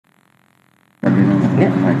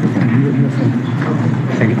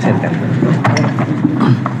Second center.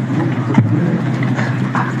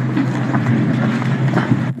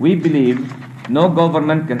 We believe no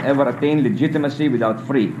government can ever attain legitimacy without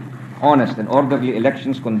free, honest, and orderly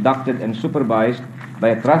elections conducted and supervised by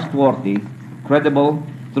a trustworthy, credible,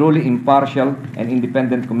 truly impartial, and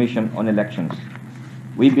independent Commission on Elections.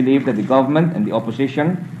 We believe that the government and the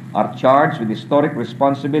opposition are charged with historic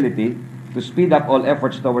responsibility to speed up all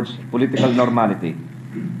efforts towards political normality.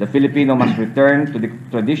 The Filipino must return to the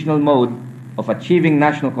traditional mode of achieving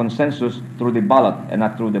national consensus through the ballot and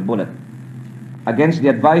not through the bullet. Against the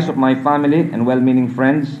advice of my family and well-meaning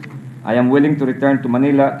friends, I am willing to return to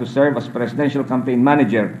Manila to serve as presidential campaign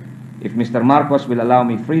manager if Mr. Marcos will allow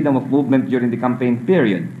me freedom of movement during the campaign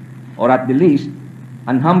period, or at the least,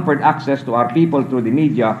 unhampered access to our people through the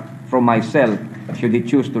media from my cell should he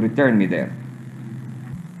choose to return me there.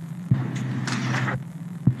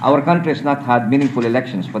 Our country has not had meaningful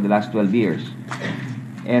elections for the last 12 years,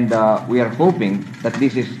 and we are hoping that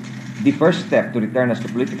this is the first step to return us to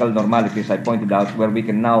political normality, as I pointed out, where we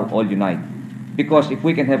can now all unite. Because if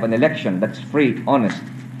we can have an election that's free, honest,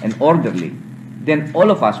 and orderly, then all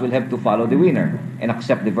of us will have to follow the winner and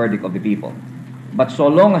accept the verdict of the people. But so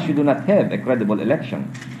long as you do not have a credible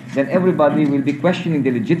election, then everybody will be questioning the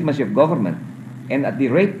legitimacy of government. And at the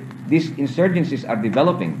rate these insurgencies are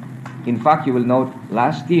developing, in fact, you will note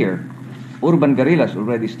last year, urban guerrillas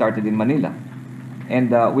already started in Manila. And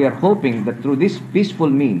we are hoping that through this peaceful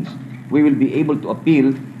means, we will be able to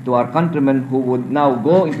appeal to our countrymen who would now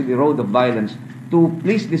go into the road of violence to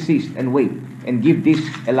please desist and wait and give this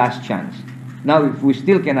a last chance. Now, if we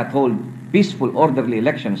still cannot hold peaceful, orderly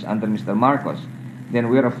elections under Mr. Marcos, then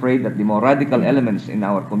we are afraid that the more radical elements in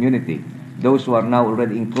our community, those who are now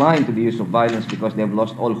already inclined to the use of violence because they have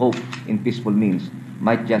lost all hope in peaceful means,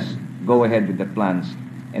 might just go ahead with their plans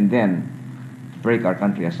and then break our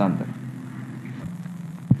country asunder.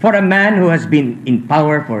 For a man who has been in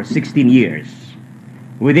power for 16 years,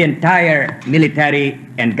 with the entire military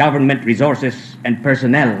and government resources and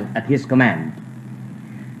personnel at his command,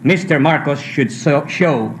 Mr. Marcos should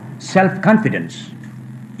show self-confidence,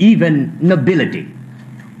 even nobility,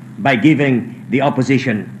 by giving the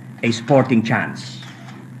opposition a sporting chance.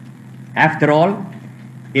 After all,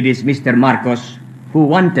 it is Mr. Marcos who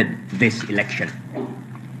wanted this election.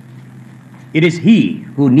 It is he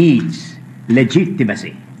who needs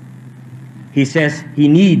legitimacy. He says he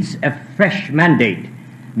needs a fresh mandate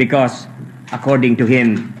because, according to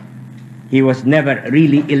him, he was never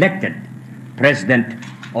really elected President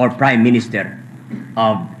or Prime Minister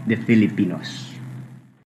of the Filipinos.